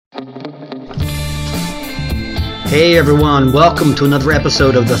Hey everyone, welcome to another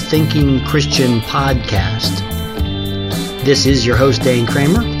episode of the Thinking Christian Podcast. This is your host, Dane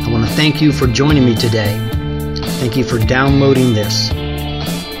Kramer. I want to thank you for joining me today. Thank you for downloading this.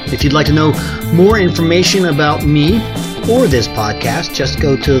 If you'd like to know more information about me or this podcast, just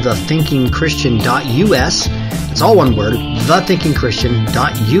go to thethinkingchristian.us. It's all one word,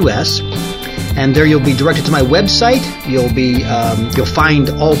 thethinkingchristian.us. And there you'll be directed to my website. You'll find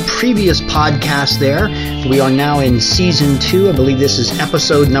all previous podcasts there. We are now in Season 2. I believe this is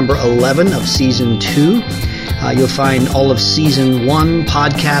episode number 11 of Season 2. You'll find all of Season 1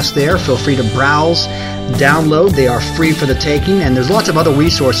 podcasts there. Feel free to browse, download. They are free for the taking. And there's lots of other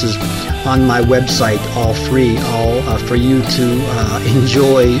resources on my website, all free, all for you to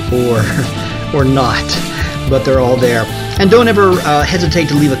enjoy or not. But they're all there. And don't ever hesitate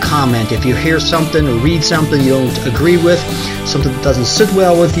to leave a comment. If you hear something or read something you don't agree with, something that doesn't sit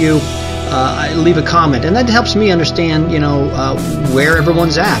well with you, leave a comment. And that helps me understand, where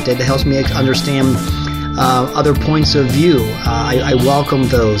everyone's at. It helps me understand other points of view. I welcome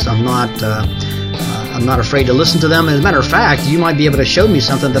those. I'm not afraid to listen to them. As a matter of fact, you might be able to show me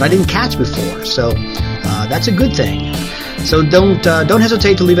something that I didn't catch before. So that's a good thing. So don't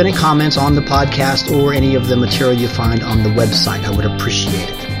hesitate to leave any comments on the podcast or any of the material you find on the website. I would appreciate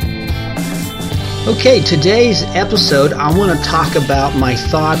it. Okay, today's episode, I want to talk about my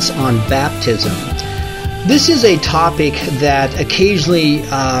thoughts on baptism. This is a topic that occasionally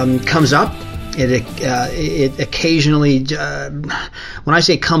comes up. It occasionally, when I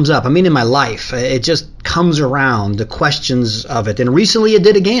say comes up, I mean in my life. It just comes around, the questions of it. And recently it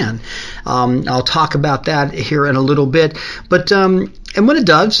did again. I'll talk about that here in a little bit. But and when it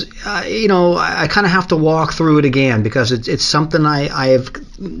does, I kind of have to walk through it again because it's something I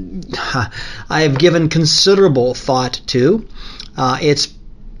have given considerable thought to. It's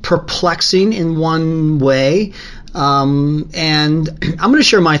perplexing in one way. And I'm going to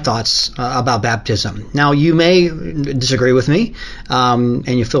share my thoughts about baptism. Now, you may disagree with me, and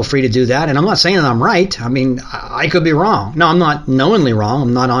you feel free to do that. And I'm not saying that I'm right. I mean, I could be wrong. No, I'm not knowingly wrong.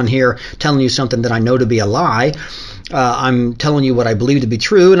 I'm not on here telling you something that I know to be a lie. I'm telling you what I believe to be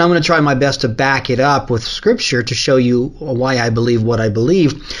true, and I'm going to try my best to back it up with Scripture to show you why I believe what I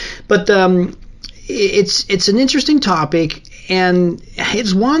believe. But it's an interesting topic, and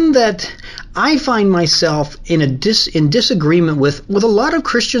it's one that I find myself in disagreement with a lot of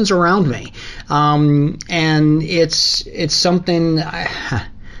Christians around me, and it's something.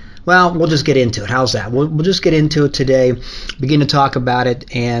 Well, we'll just get into it. How's that? We'll just get into it today, begin to talk about it,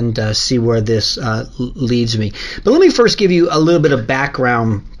 and see where this leads me. But let me first give you a little bit of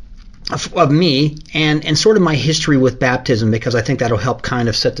background of me and sort of my history with baptism, because I think that'll help kind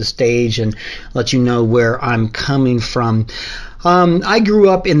of set the stage and let you know where I'm coming from. I grew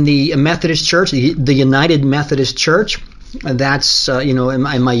up in the Methodist Church, the United Methodist Church. That's, in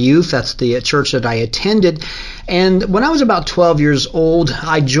my youth, that's the church that I attended. And when I was about 12 years old,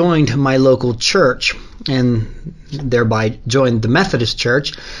 I joined my local church and thereby joined the Methodist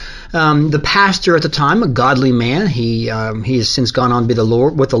Church. The pastor at the time, a godly man, he has since gone on to be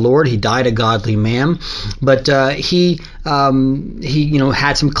with the Lord. He died a godly man, but he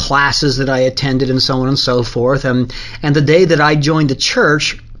had some classes that I attended and so on and so forth. And the day that I joined the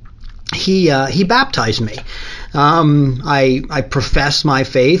church, he baptized me. I professed my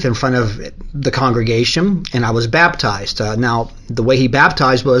faith in front of the congregation, and I was baptized. Now, the way he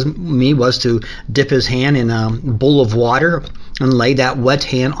baptized me was to dip his hand in a bowl of water and lay that wet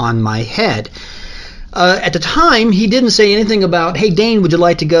hand on my head. At the time, he didn't say anything about, hey, Dane, would you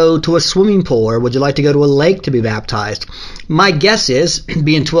like to go to a swimming pool, or would you like to go to a lake to be baptized? My guess is,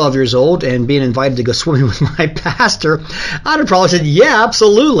 being 12 years old and being invited to go swimming with my pastor, I'd have probably said, yeah,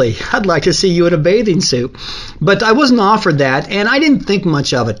 absolutely. I'd like to see you in a bathing suit. But I wasn't offered that, and I didn't think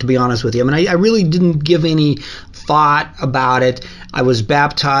much of it, to be honest with you. I mean, I really didn't give any thought about it. I was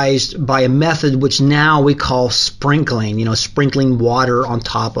baptized by a method which now we call sprinkling, sprinkling water on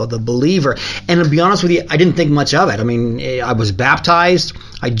top of the believer. And to be honest with you, I didn't think much of it. I mean, I was baptized,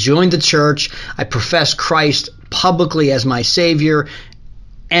 I joined the church, I professed Christ publicly as my Savior,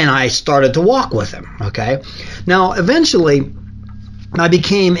 and I started to walk with Him, okay? Now, eventually, I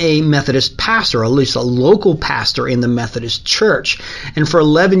became a Methodist pastor, at least a local pastor in the Methodist Church. And for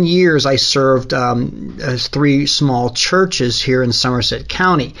 11 years, I served 3 small churches here in Somerset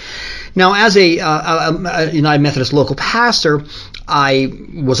County. Now, as a United Methodist local pastor, I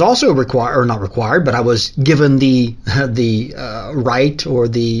was also not required, but I was given the right or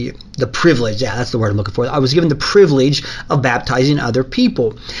the privilege. Yeah, that's the word I'm looking for. I was given the privilege of baptizing other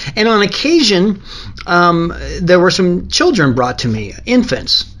people. And on occasion, there were some children brought to me,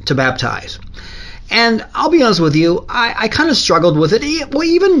 infants, to baptize. And I'll be honest with you, I kind of struggled with it. Well,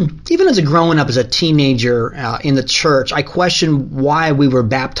 even as a growing up as a teenager in the church, I questioned why we were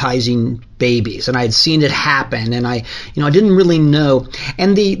baptizing babies, and I had seen it happen, and I didn't really know.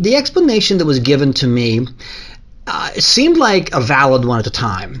 And the explanation that was given to me seemed like a valid one at the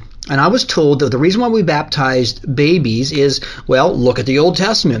time. And I was told that the reason why we baptized babies is, well, look at the Old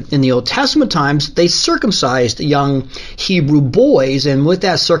Testament. In the Old Testament times, they circumcised young Hebrew boys, and with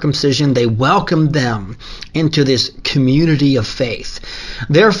that circumcision, they welcomed them into this community of faith.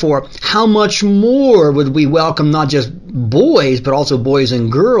 Therefore, how much more would we welcome not just boys, but also boys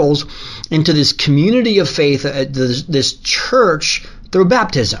and girls into this community of faith, this church, through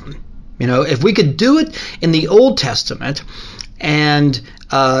baptism? If we could do it in the Old Testament and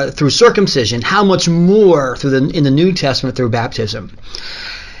through circumcision, how much more in the New Testament through baptism?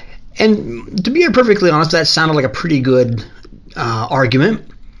 And to be perfectly honest, that sounded like a pretty good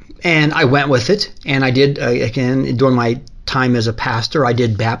argument, and I went with it. And I did, again, during my time as a pastor, I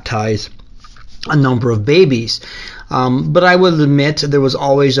did baptize a number of babies. But I will admit there was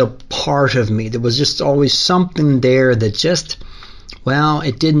always a part of me. There was just always something there that just, well,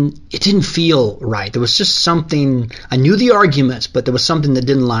 it didn't feel right. There was just something. I knew the arguments, but there was something that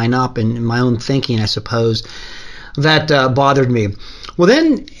didn't line up in my own thinking, I suppose, that bothered me. Well,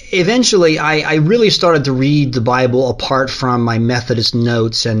 then eventually I really started to read the Bible apart from my Methodist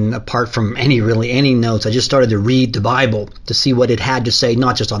notes and apart from any notes. I just started to read the Bible to see what it had to say,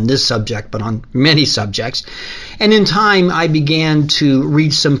 not just on this subject, but on many subjects. And in time, I began to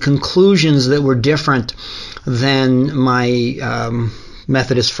reach some conclusions that were different than my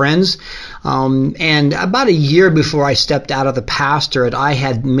Methodist friends. And about a year before I stepped out of the pastorate, I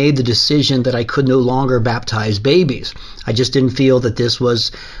had made the decision that I could no longer baptize babies. I just didn't feel that this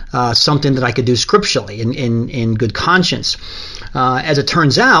was something that I could do scripturally in good conscience. As it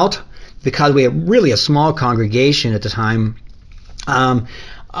turns out, because we had really a small congregation at the time,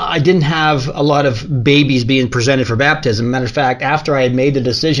 I didn't have a lot of babies being presented for baptism. Matter of fact, after I had made the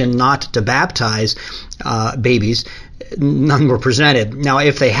decision not to baptize babies, none were presented. Now,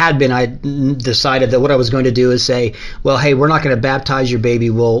 if they had been, I decided that what I was going to do is say, well, hey, we're not going to baptize your baby.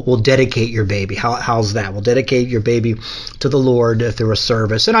 We'll dedicate your baby. How's that? We'll dedicate your baby to the Lord through a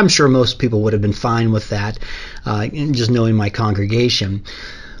service. And I'm sure most people would have been fine with that, just knowing my congregation.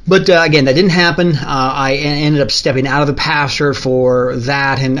 But again, that didn't happen. I ended up stepping out of the pastorate for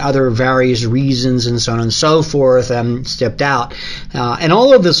that and other various reasons and so on and so forth, stepped out. And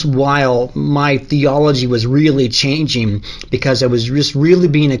all of this while, my theology was really changing because I was just really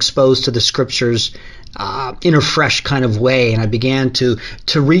being exposed to the Scriptures in a fresh kind of way. And I began to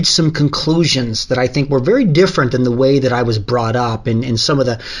reach some conclusions that I think were very different than the way that I was brought up in some of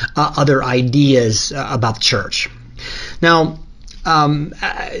the other ideas about the church. Now,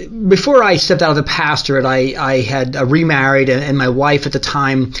 before I stepped out of the pastorate, I had remarried, and my wife at the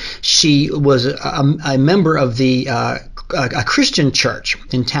time, she was a member of a Christian church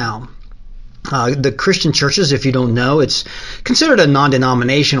in town. The Christian churches, if you don't know, it's considered a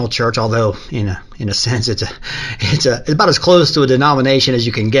non-denominational church, although in a sense it's about as close to a denomination as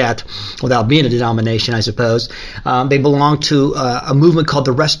you can get without being a denomination, I suppose. They belong to a movement called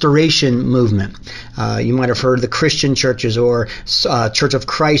the Restoration Movement. You might have heard of the Christian churches or Church of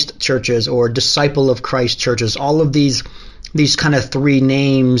Christ churches or Disciple of Christ churches. All of these kind of three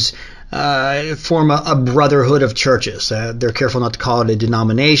names form a brotherhood of churches. They're careful not to call it a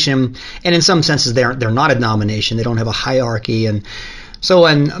denomination, and in some senses they're not a denomination. They don't have a hierarchy, and so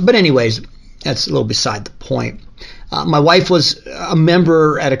on. But anyways, that's a little beside the point. My wife was a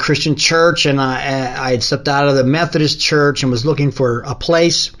member at a Christian church, and I had stepped out of the Methodist church and was looking for a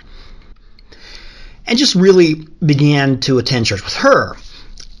place, and just really began to attend church with her.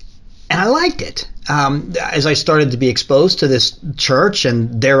 And I liked it. As I started to be exposed to this church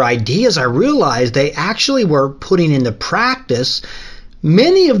and their ideas, I realized they actually were putting into practice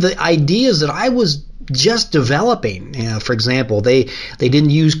many of the ideas that I was just developing. For example, they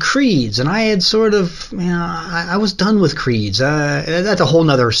didn't use creeds, and I had sort of, I was done with creeds. That's a whole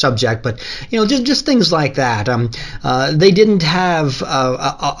nother subject, but just things like that. They didn't have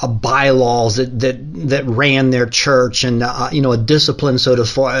a bylaws that ran their church, and a discipline, so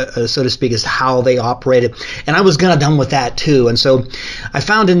to speak, as to how they operated. And I was kind of done with that too. And so I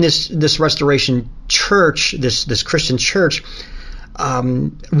found in this Restoration church, this Christian church,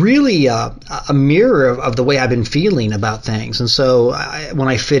 really a mirror of the way I've been feeling about things. And so when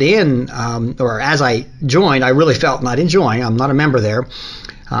I fit in, or as I joined, I really felt, and I didn't join, I'm not a member there,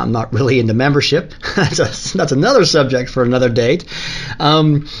 I'm not really into membership. That's another subject for another date.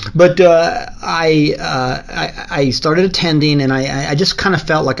 But I started attending, and I just kind of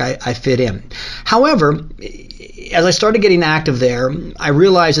felt like I fit in. However, as I started getting active there, I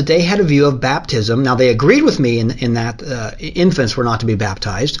realized that they had a view of baptism. Now, they agreed with me in that infants were not to be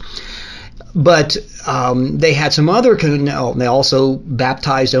baptized. But they had some other, they also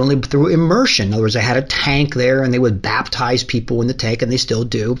baptized only through immersion. In other words, they had a tank there, and they would baptize people in the tank, and they still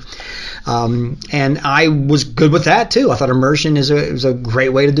do. And I was good with that, too. I thought immersion is a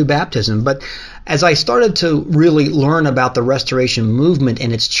great way to do baptism. But as I started to really learn about the Restoration movement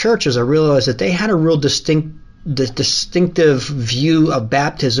and its churches, I realized that they had a real distinctive view of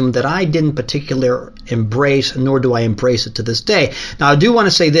baptism that I didn't particularly embrace, nor do I embrace it to this day. Now, I do want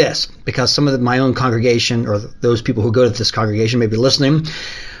to say this, because some of my own congregation, or those people who go to this congregation may be listening.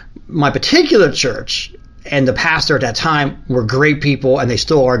 My particular church and the pastor at that time were great people, and they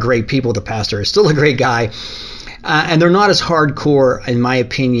still are great people. The pastor is still a great guy. And they're not as hardcore, in my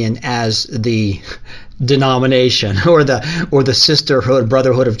opinion, as the denomination or the sisterhood,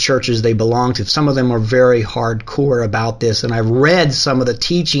 brotherhood of churches they belong to. Some of them are very hardcore about this, and I've read some of the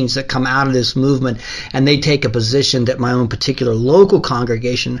teachings that come out of this movement, and they take a position that my own particular local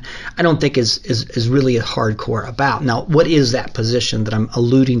congregation I don't think is really hardcore about. Now, what is that position that I'm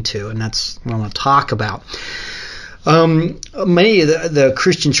alluding to? And that's what I want to talk about. Many of the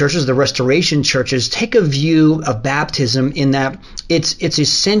Christian churches, the Restoration churches, take a view of baptism in that it's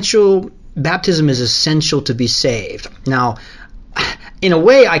essential. Baptism is essential to be saved. Now, in a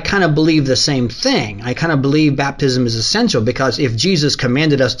way, I kind of believe the same thing. I kind of believe baptism is essential, because if Jesus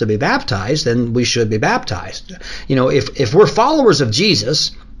commanded us to be baptized, then we should be baptized. If we're followers of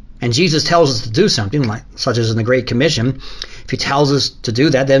Jesus, and Jesus tells us to do something, like such as in the Great Commission, if he tells us to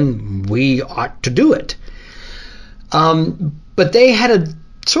do that, then we ought to do it. But they had a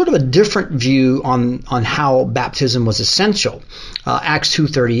sort of a different view on how baptism was essential. Acts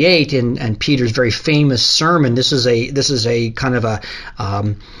 2:38 and Peter's very famous sermon. This is a kind of a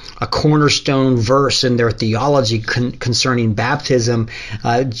cornerstone verse in their theology concerning baptism.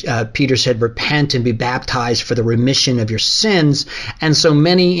 Peter said, "Repent and be baptized for the remission of your sins." And so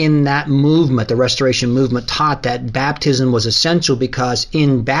many in that movement, the Restoration movement, taught that baptism was essential because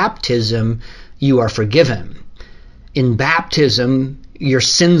in baptism you are forgiven. In baptism, your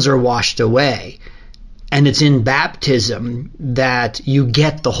sins are washed away. And it's in baptism that you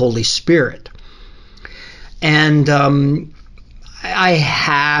get the Holy Spirit. And I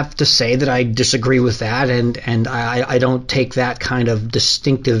have to say that I disagree with that, and I don't take that kind of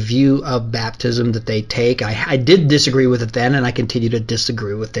distinctive view of baptism that they take. I did disagree with it then, and I continue to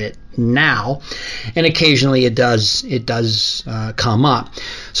disagree with it now. And occasionally it does come up.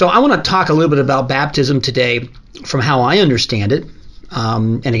 So I want to talk a little bit about baptism today from how I understand it.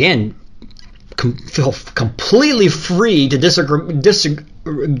 And again, feel completely free to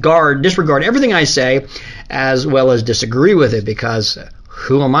disregard everything I say, as well as disagree with it, because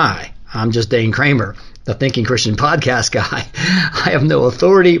who am I? I'm just Dane Kramer, the Thinking Christian podcast guy. I have no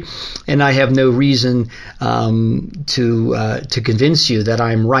authority, and I have no reason to convince you that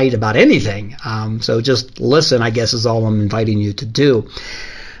I'm right about anything. So just listen, I guess, is all I'm inviting you to do.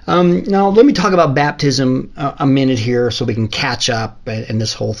 Now, let me talk about baptism a minute here so we can catch up in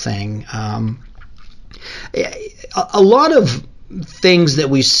this whole thing. A lot of things that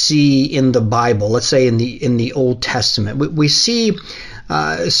we see in the Bible, let's say in the Old Testament, we see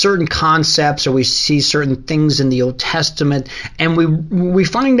certain concepts, or we see certain things in the Old Testament, and we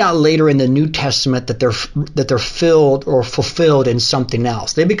find out later in the New Testament that they're filled or fulfilled in something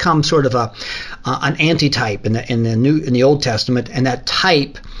else. They become sort of an antitype in the Old Testament, and that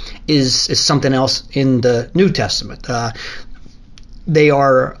type is something else in the New Testament. They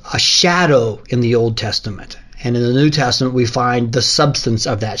are a shadow in the Old Testament. And in the New Testament, we find the substance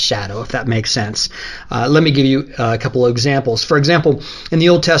of that shadow, if that makes sense. Let me give you a couple of examples. For example, in the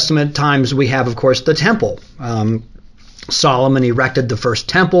Old Testament times, we have, of course, the temple. Solomon erected the first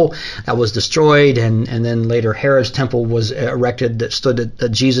temple that was destroyed, and then later Herod's temple was erected that stood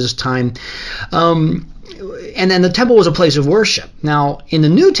at Jesus' time. And then the temple was a place of worship. Now, in the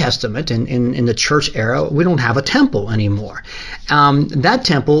New Testament, in the church era, we don't have a temple anymore. That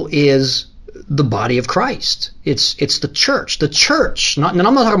temple is the body of Christ. it's the church. The church, and I'm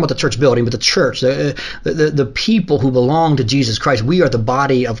not talking about the church building, but the church, the people who belong to Jesus Christ. We are the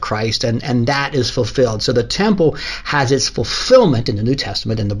body of Christ, and that is fulfilled. So the temple has its fulfillment in the New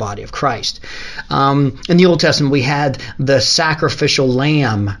Testament in the body of Christ. In the Old Testament, we had the sacrificial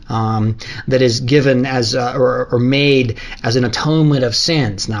lamb that is given as or made as an atonement of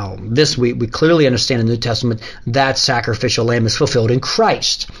sins. Now, this we clearly understand in the New Testament that sacrificial lamb is fulfilled in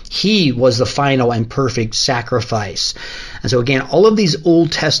Christ. He was the final and perfect sacrifice. And so again, all of these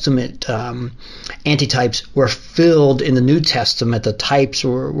Old Testament antitypes were filled in the New Testament. The types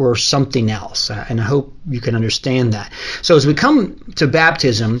were something else, and I hope you can understand that. So as we come to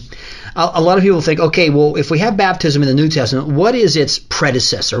baptism, a lot of people think, okay, well, if we have baptism in the New Testament, what is its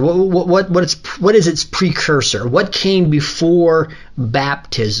predecessor? What is its precursor? What came before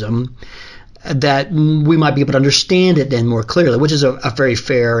baptism that we might be able to understand it then more clearly, which is a very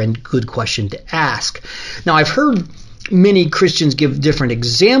fair and good question to ask. Now, I've heard many Christians give different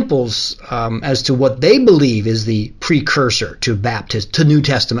examples as to what they believe is the precursor to baptism, to New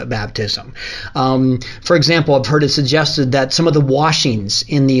Testament baptism. For example, I've heard it suggested that some of the washings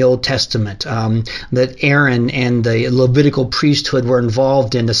in the Old Testament, that Aaron and the Levitical priesthood were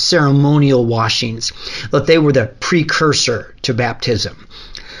involved in, the ceremonial washings, that they were the precursor to baptism.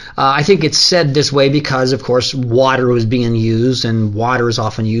 I think it's said this way because, of course, water was being used, and water is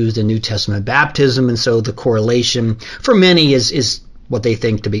often used in New Testament baptism, and so the correlation for many is what they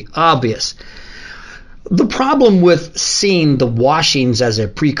think to be obvious. The problem with seeing the washings as a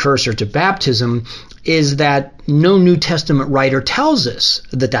precursor to baptism is that no New Testament writer tells us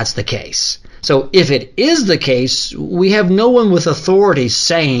that that's the case. So if it is the case, we have no one with authority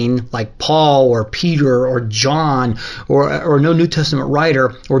saying, like Paul or Peter or John or no New Testament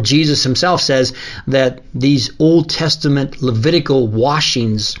writer or Jesus himself says that these Old Testament Levitical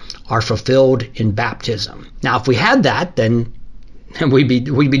washings are fulfilled in baptism. Now, if we had that, then we'd be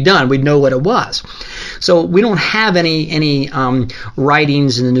done. We'd know what it was. So we don't have any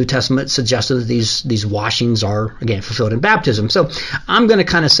writings in the New Testament suggesting that these washings are, again, fulfilled in baptism. So I'm going to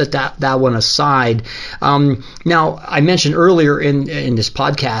kind of set that one aside. Now, I mentioned earlier in this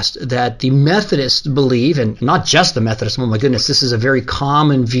podcast that the Methodists believe, and not just the Methodists, oh my goodness, this is a very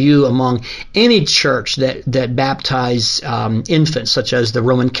common view among any church that baptize infants, such as the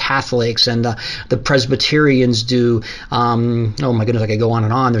Roman Catholics and the Presbyterians do. Oh my goodness, I could go on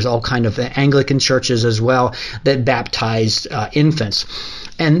and on. There's all kind of Anglican churches as well that baptize infants.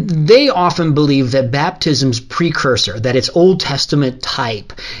 And they often believe that baptism's precursor, that its Old Testament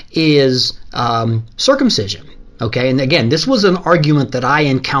type, is circumcision. Okay, and again, this was an argument that I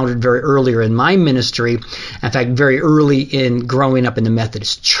encountered very earlier in my ministry. In fact, very early in growing up in the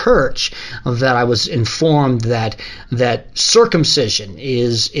Methodist Church, that I was informed that circumcision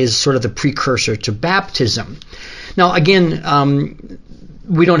is sort of the precursor to baptism. Now, again,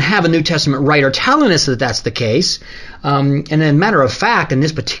 we don't have a New Testament writer telling us that that's the case. And as a matter of fact, in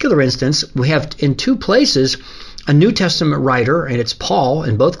this particular instance, we have in two places a New Testament writer, and it's Paul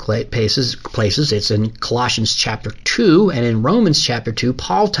in both places. It's in Colossians chapter 2 and in Romans chapter 2.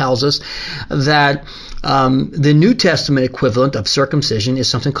 Paul tells us that the New Testament equivalent of circumcision is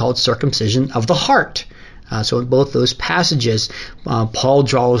something called circumcision of the heart. So in both those passages, Paul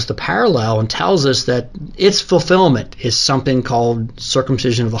draws the parallel and tells us that its fulfillment is something called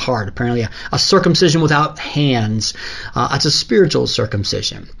circumcision of the heart. Apparently a circumcision without hands. It's a spiritual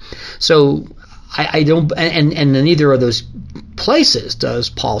circumcision. So I don't, and in neither of those places does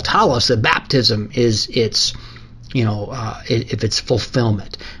Paul tell us that baptism is its, if it's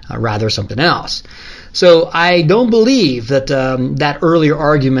fulfillment, rather something else. So I don't believe that that earlier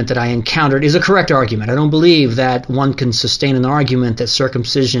argument that I encountered is a correct argument. I don't believe that one can sustain an argument that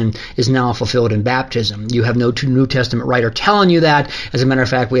circumcision is now fulfilled in baptism. You have no New Testament writer telling you that. As a matter of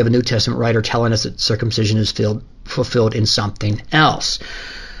fact, we have a New Testament writer telling us that circumcision is fulfilled in something else.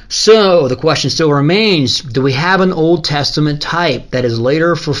 So the question still remains, do we have an Old Testament type that is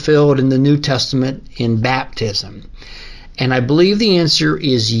later fulfilled in the New Testament in baptism? And I believe the answer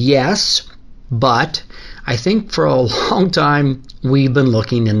is yes, but I think for a long time we've been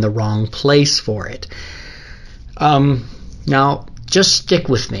looking in the wrong place for it. Now, just stick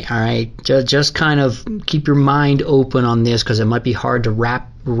with me, all right? Just kind of keep your mind open on this because it might be hard to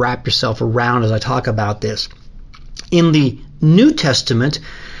wrap yourself around as I talk about this. In the New Testament,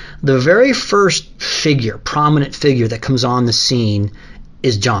 the very first prominent figure that comes on the scene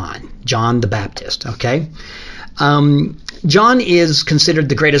is John the Baptist, okay? John is considered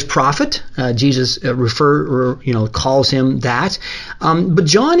the greatest prophet. Jesus calls him that. But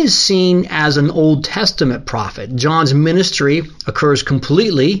John is seen as an Old Testament prophet. John's ministry occurs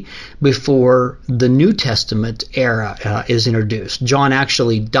completely before the New Testament era is introduced. John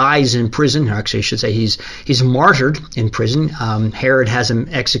actually dies in prison. Actually, I should say he's martyred in prison. Herod has him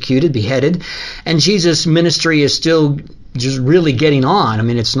executed, beheaded, and Jesus' ministry is still just really getting on. I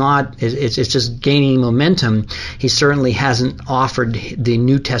mean, it's just gaining momentum. He certainly hasn't offered the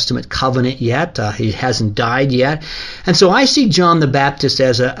New Testament covenant yet. He hasn't died yet. And so I see John the Baptist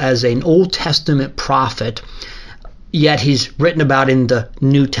as an Old Testament prophet, yet he's written about in the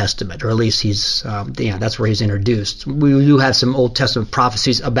New Testament, or at least he's, that's where he's introduced. We do have some Old Testament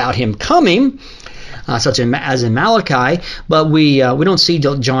prophecies about him coming, such as in Malachi, but we don't see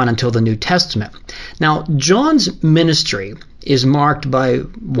John until the New Testament. Now, John's ministry is marked by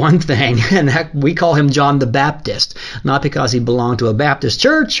one thing, and we call him John the Baptist, not because he belonged to a Baptist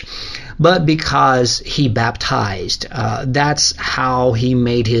church, but because he baptized. That's how he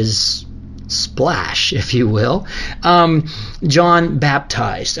made his splash, if you will. John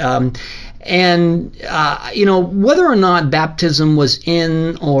baptized. Whether or not baptism was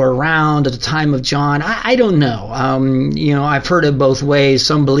in or around at the time of John, I don't know. I've heard it both ways.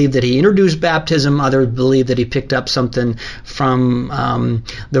 Some believe that he introduced baptism. Others believe that he picked up something from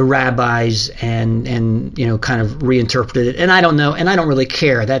the rabbis and kind of reinterpreted it. And I don't know, and I don't really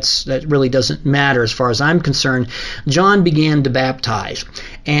care. That really doesn't matter as far as I'm concerned. John began to baptize,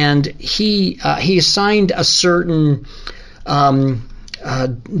 and he assigned a certain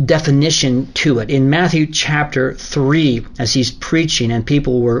definition to it. In Matthew chapter 3, as he's preaching and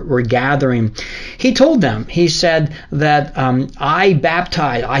people were gathering, he told them, he said that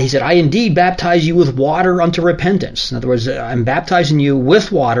I indeed baptize you with water unto repentance. In other words, I'm baptizing you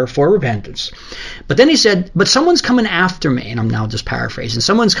with water for repentance. But then he said, but someone's coming after me, and I'm now just paraphrasing,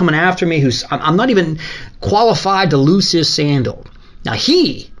 someone's coming after me who's, I'm not even qualified to loose his sandal. Now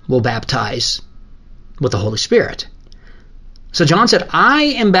he will baptize with the Holy Spirit. So John said, I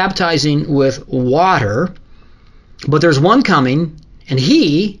am baptizing with water, but there's one coming, and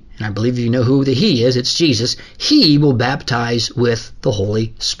he, and I believe you know who the he is, it's Jesus, he will baptize with the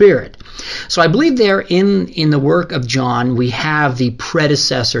Holy Spirit. So I believe there in the work of John, we have the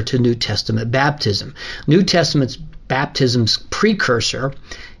predecessor to New Testament baptism. New Testament's baptism's precursor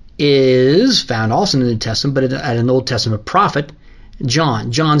is found also in the New Testament, but at an Old Testament prophet,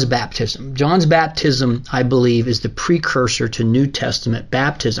 John's baptism. John's baptism, I believe, is the precursor to New Testament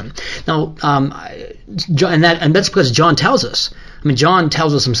baptism. Now, and that's because John tells us. I mean, John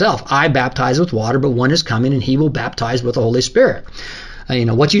tells us himself, I baptize with water, but one is coming, and he will baptize with the Holy Spirit.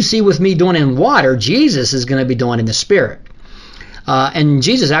 What you see with me doing in water, Jesus is going to be doing in the Spirit. And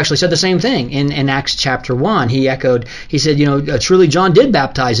Jesus actually said the same thing in Acts chapter 1. He said, truly John did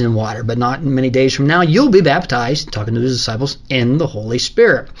baptize in water, but not many days from now you'll be baptized, talking to his disciples, in the Holy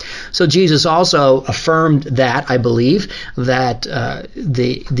Spirit. So Jesus also affirmed that, I believe, that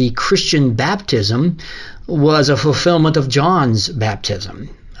the Christian baptism was a fulfillment of John's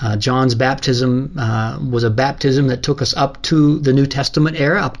baptism. John's baptism was a baptism that took us up to the New Testament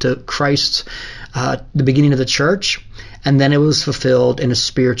era, up to Christ's, the beginning of the church. And then it was fulfilled in a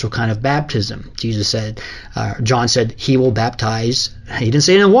spiritual kind of baptism. John said, he will baptize, he didn't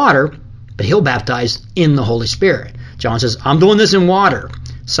say it in water, but he'll baptize in the Holy Spirit. John says, I'm doing this in water.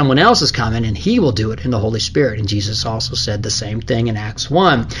 Someone else is coming, and he will do it in the Holy Spirit. And Jesus also said the same thing in Acts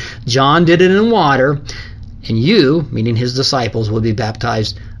 1. John did it in water, and you, meaning his disciples, will be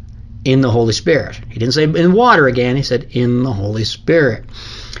baptized in the Holy Spirit. He didn't say in water again, he said in the Holy Spirit.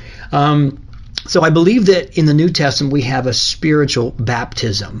 So I believe that in the New Testament we have a spiritual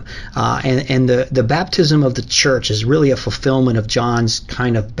baptism, and the baptism of the church is really a fulfillment of John's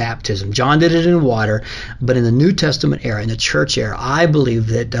kind of baptism. John did it in water, but in the New Testament era, in the church era, I believe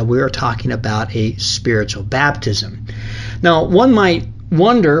that we are talking about a spiritual baptism. Now, one might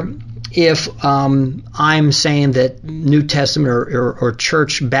wonder if I'm saying that New Testament or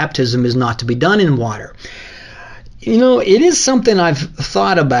church baptism is not to be done in water. It is something I've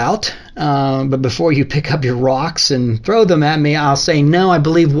thought about, but before you pick up your rocks and throw them at me, I'll say no, I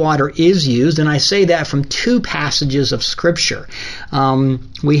believe water is used, and I say that from two passages of Scripture.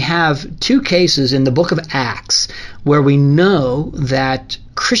 We have two cases in the book of Acts where we know that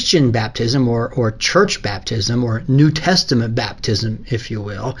Christian baptism or church baptism or New Testament baptism, if you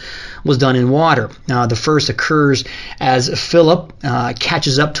will, was done in water. The first occurs as Philip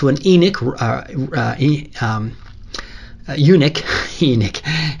catches up to an eunuch riding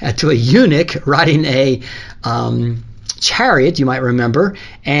a chariot, you might remember,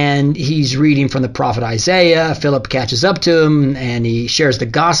 and he's reading from the prophet Isaiah. Philip catches up to him, and he shares the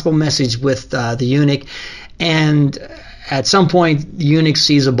gospel message with the eunuch. And at some point, the eunuch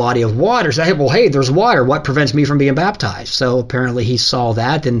sees a body of water. So, hey, there's water. What prevents me from being baptized? So apparently he saw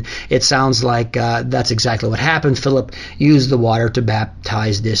that, and it sounds like that's exactly what happened. Philip used the water to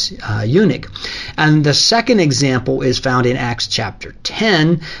baptize this eunuch. And the second example is found in Acts chapter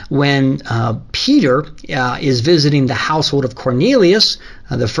 10, when Peter is visiting the household of Cornelius,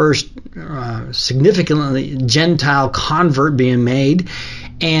 the first significantly Gentile convert being made.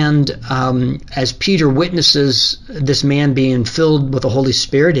 And as Peter witnesses this man being filled with the Holy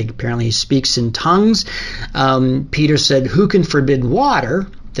Spirit, apparently he speaks in tongues, Peter said, "Who can forbid water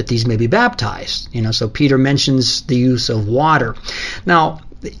that these may be baptized?" So Peter mentions the use of water. Now,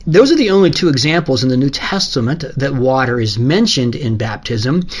 those are the only two examples in the New Testament that water is mentioned in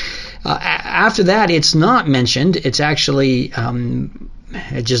baptism. After that, it's not mentioned. It's actually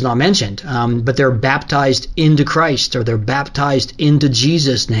it's just not mentioned. But they're baptized into Christ, or they're baptized into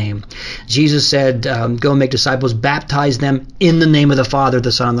Jesus' name. Jesus said, go and make disciples, baptize them in the name of the Father,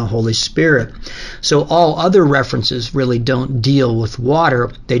 the Son, and the Holy Spirit. So all other references really don't deal with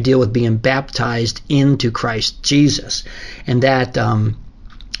water. They deal with being baptized into Christ Jesus. And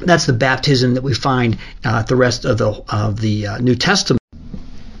that's the baptism that we find the rest of the New Testament.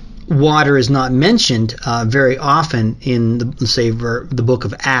 Water is not mentioned very often in the book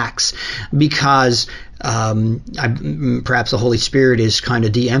of Acts, because perhaps the Holy Spirit is kind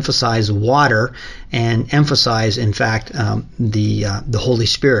of de-emphasize water and emphasize, in fact, the Holy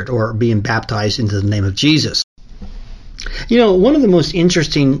Spirit, or being baptized into the name of Jesus. One of the most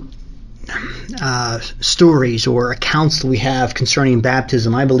interesting stories or accounts that we have concerning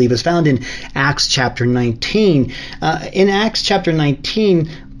baptism, I believe, is found in Acts chapter 19. In Acts chapter 19,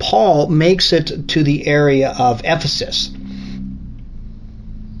 Paul makes it to the area of Ephesus.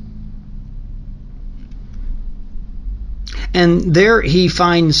 And there he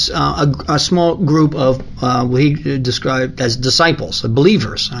finds a small group of what he described as disciples,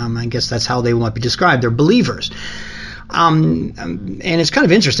 believers. I guess that's how they might be described. They're believers. And it's kind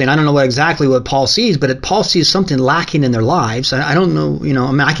of interesting. I don't know exactly what Paul sees, but Paul sees something lacking in their lives. I don't know,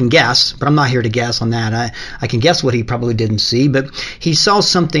 I can guess, but I'm not here to guess on that. I can guess what he probably didn't see, but he saw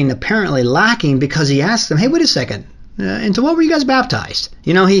something apparently lacking, because he asked them, hey, wait a second, into what were you guys baptized?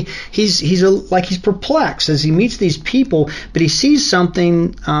 He's perplexed as he meets these people, but he sees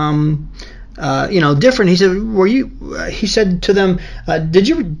something different. He said, he said to them, did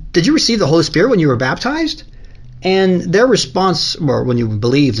you receive the Holy Spirit when you were baptized? And their response, or when you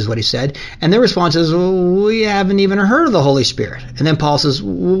believed, is what he said. And their response is, well, we haven't even heard of the Holy Spirit. And then Paul says,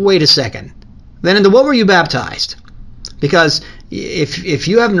 wait a second. Then into what were you baptized? Because if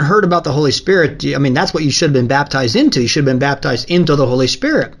you haven't heard about the Holy Spirit, that's what you should have been baptized into. You should have been baptized into the Holy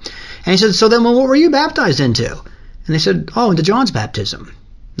Spirit. And he said, so then what were you baptized into? And they said, into John's baptism.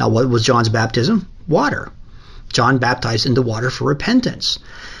 Now, what was John's baptism? Water. John baptized into water for repentance.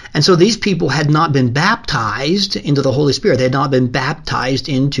 And so these people had not been baptized into the Holy Spirit. They had not been baptized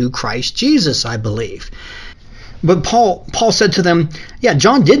into Christ Jesus, I believe. But Paul said to them, yeah,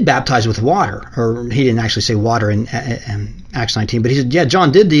 John did baptize with water. Or he didn't actually say water in Acts 19, but he said, yeah,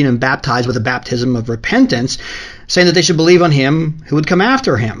 John did even baptize with a baptism of repentance, saying that they should believe on him who would come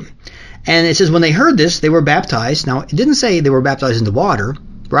after him. And it says when they heard this, they were baptized. Now, it didn't say they were baptized into water.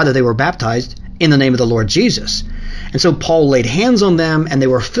 Rather, they were baptized in the name of the Lord Jesus. And so Paul laid hands on them, and they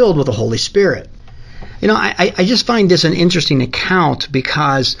were filled with the Holy Spirit. I just find this an interesting account,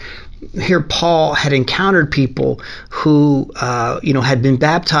 because here Paul had encountered people who, had been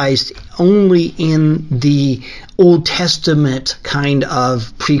baptized only in the Old Testament kind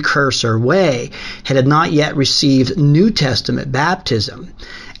of precursor way, had not yet received New Testament baptism.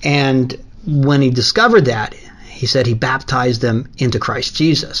 And when he discovered that, he said he baptized them into Christ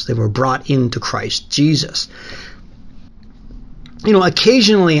Jesus. They were brought into Christ Jesus.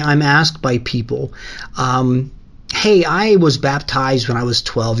 Occasionally I'm asked by people, hey, I was baptized when I was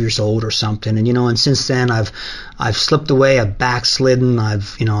 12 years old or something, and since then I've slipped away, I've backslidden, I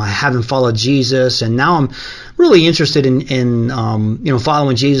haven't followed Jesus, and now I'm really interested in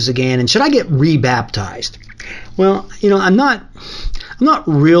following Jesus again, and should I get rebaptized? Well, I'm not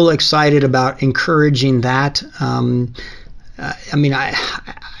real excited about encouraging that.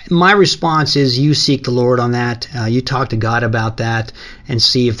 My response is you seek the Lord on that. You talk to God about that and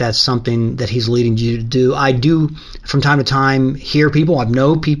see if that's something that He's leading you to do. I do, from time to time, hear people. I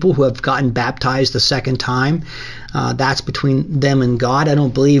know people who have gotten baptized the second time. That's between them and God. I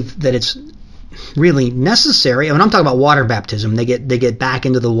don't believe that it's really necessary. I'm talking about water baptism. They get back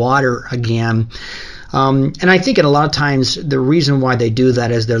into the water again. And I think a lot of times the reason why they do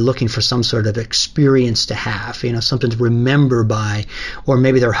that is they're looking for some sort of experience to have, something to remember by, or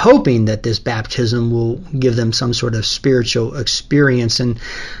maybe they're hoping that this baptism will give them some sort of spiritual experience. And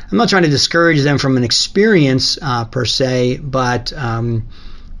I'm not trying to discourage them from an experience per se, but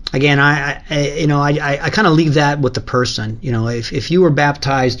again, I kind of leave that with the person. If you were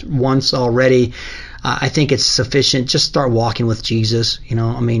baptized once already, I think it's sufficient. Just start walking with Jesus.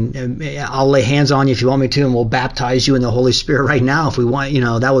 I'll lay hands on you if you want me to, and we'll baptize you in the Holy Spirit right now if we want.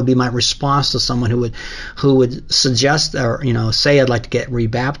 That would be my response to someone who would suggest or say I'd like to get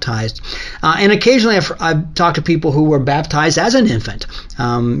rebaptized. And occasionally I've talked to people who were baptized as an infant.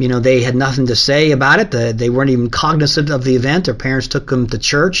 They had nothing to say about it. They weren't even cognizant of the event. Their parents took them to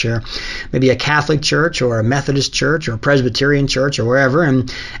church, or maybe a Catholic church, or a Methodist church, or a Presbyterian church, or wherever.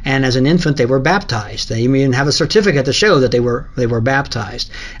 And as an infant, they were baptized. They even have a certificate to show that they were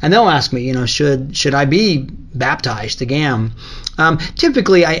baptized. And they'll ask me, should I be baptized again?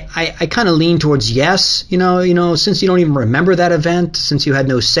 Typically, I kind of lean towards yes. Since you don't even remember that event, since you had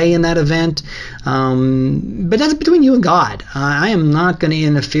no say in that event. But that's between you and God. I am not going to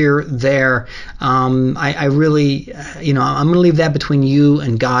interfere there. I really, I'm going to leave that between you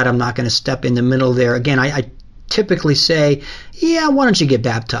and God. I'm not going to step in the middle there. Again, I typically say, yeah, why don't you get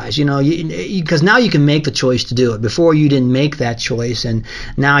baptized? Because now you can make the choice to do it. Before you didn't make that choice, and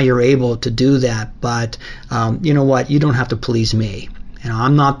now you're able to do that. But you know what? You don't have to please me.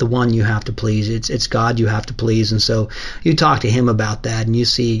 I'm not the one you have to please. It's God you have to please. And so you talk to Him about that, and you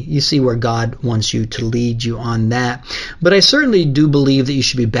see where God wants you to lead you on that. But I certainly do believe that you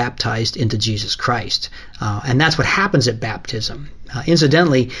should be baptized into Jesus Christ, and that's what happens at baptism.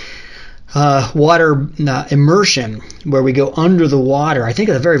 Incidentally, water immersion, where we go under the water, I think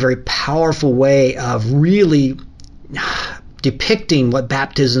is a very, very powerful way of really depicting what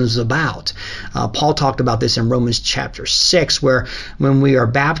baptism is about. Paul talked about this in Romans chapter 6, where when we are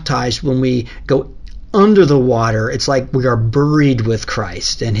baptized, when we go under the water, it's like we are buried with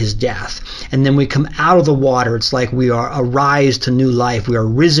Christ and His death. And then we come out of the water, it's like we are arise to new life. We are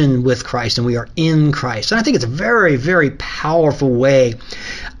risen with Christ, and we are in Christ. And I think it's a very, very powerful way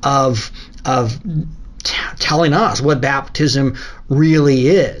of telling us what baptism really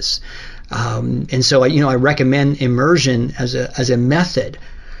is. And so I recommend immersion as a method.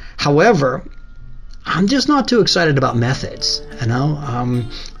 However, I'm just not too excited about methods.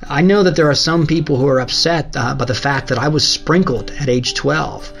 I know that there are some people who are upset by the fact that I was sprinkled at age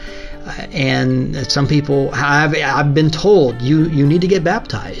 12. And some people I've been told you need to get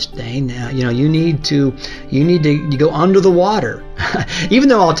baptized, Dane. You need to go under the water. Even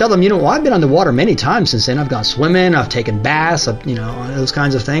though I'll tell them, I've been underwater many times since then. I've gone swimming, I've taken baths, those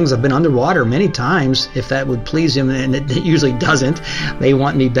kinds of things. I've been underwater many times, if that would please Him, and it usually doesn't. They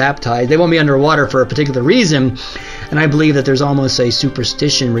want me baptized. They want me underwater for a particular reason. And I believe that there's almost a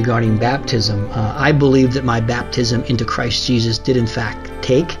superstition regarding baptism. I believe that my baptism into Christ Jesus did in fact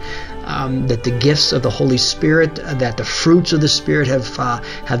take. That the gifts of the Holy Spirit, that the fruits of the Spirit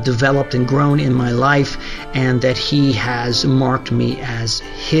have developed and grown in my life, and that He has marked me as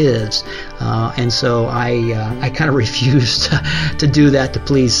His. And so I kind of refuse to do that to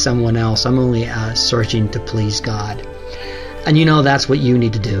please someone else. I'm only searching to please God. And that's what you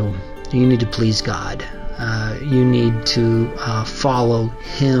need to do. You need to please God. You need to follow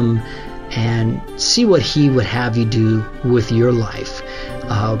Him and see what He would have you do with your life.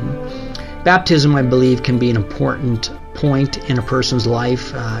 Baptism, I believe, can be an important point in a person's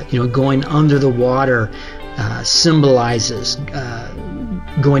life. Going under the water symbolizes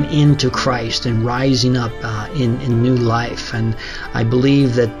going into Christ and rising up in new life. And I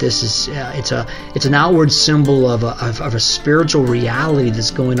believe that this is it's an outward symbol of a spiritual reality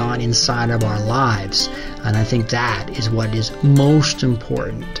that's going on inside of our lives. And I think that is what is most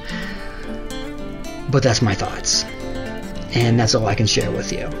important. But that's my thoughts. And that's all I can share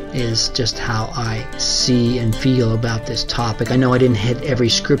with you, is just how I see and feel about this topic. I know I didn't hit every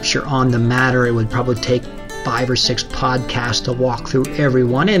scripture on the matter. It would probably take 5 or 6 podcasts to walk through every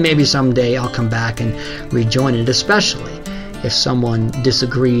one, and maybe someday I'll come back and rejoin it, especially if someone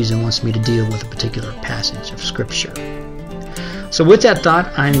disagrees and wants me to deal with a particular passage of scripture. So with that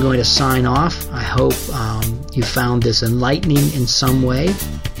thought, I'm going to sign off. I hope you found this enlightening in some way.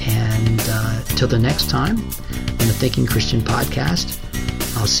 And till the next time on the Thinking Christian podcast,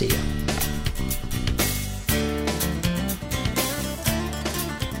 I'll see you.